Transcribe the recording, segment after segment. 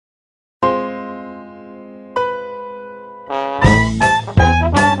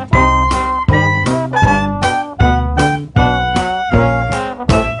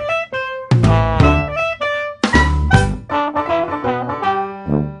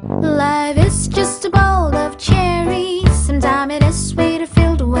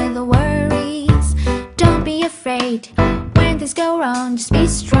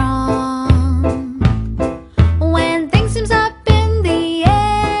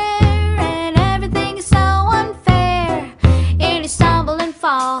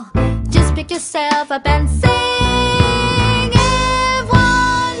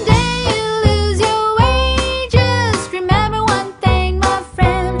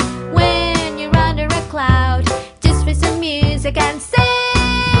music and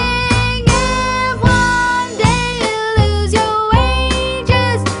sing. If one day you lose your way,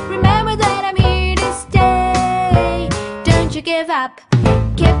 just remember that I'm here to stay. Don't you give up,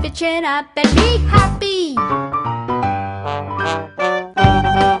 keep your chin up and be happy.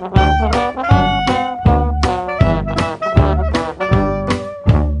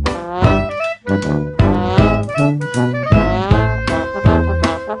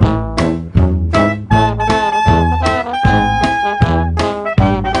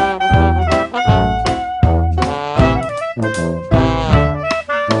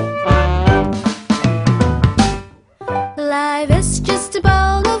 Life is just a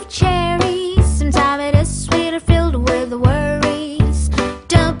bowl of cherries. Sometimes it is sweet or filled with worries.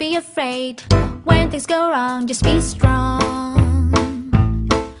 Don't be afraid when things go wrong, just be strong.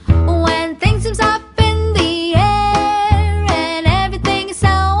 When things seem up in the air and everything is so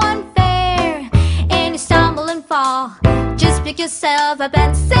unfair, and you stumble and fall, just pick yourself up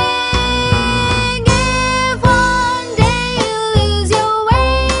and sing. If one day you lose your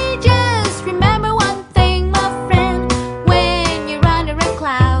way, just remember one thing, my friend. When you're under a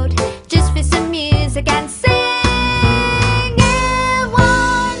cloud, just feel some music and sing. If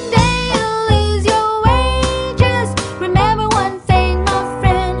one day you lose your way, just remember one thing, my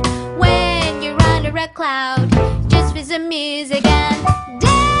friend. When you're under a cloud, just feel some music and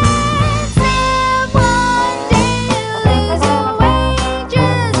dance. If one day you lose your way,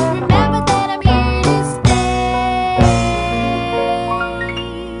 just remember that I'm here to stay.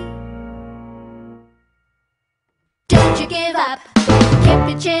 Don't you give up, keep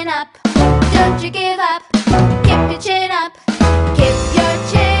your chin up. Don't you give up.